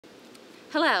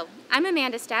Hello, I'm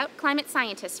Amanda Staudt, Climate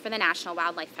Scientist for the National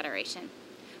Wildlife Federation.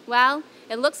 Well,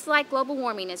 it looks like global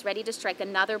warming is ready to strike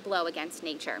another blow against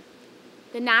nature.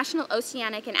 The National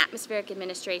Oceanic and Atmospheric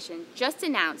Administration just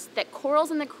announced that corals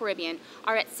in the Caribbean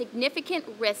are at significant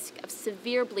risk of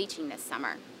severe bleaching this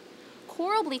summer.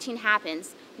 Coral bleaching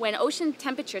happens when ocean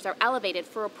temperatures are elevated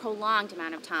for a prolonged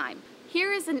amount of time.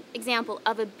 Here is an example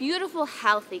of a beautiful,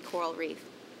 healthy coral reef.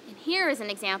 And here is an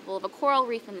example of a coral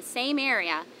reef in the same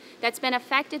area that's been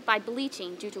affected by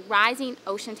bleaching due to rising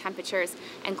ocean temperatures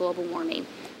and global warming.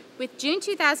 With June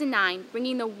 2009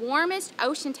 bringing the warmest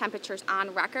ocean temperatures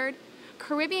on record,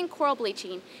 Caribbean coral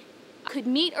bleaching could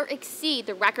meet or exceed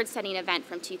the record-setting event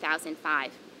from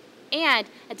 2005. And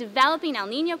a developing El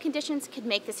Niño conditions could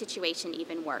make the situation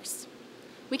even worse.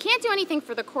 We can't do anything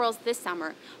for the corals this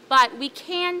summer, but we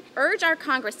can urge our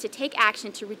Congress to take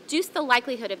action to reduce the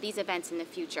likelihood of these events in the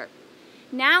future.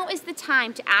 Now is the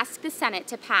time to ask the Senate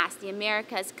to pass the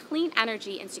America's Clean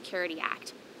Energy and Security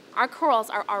Act. Our corals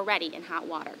are already in hot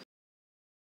water.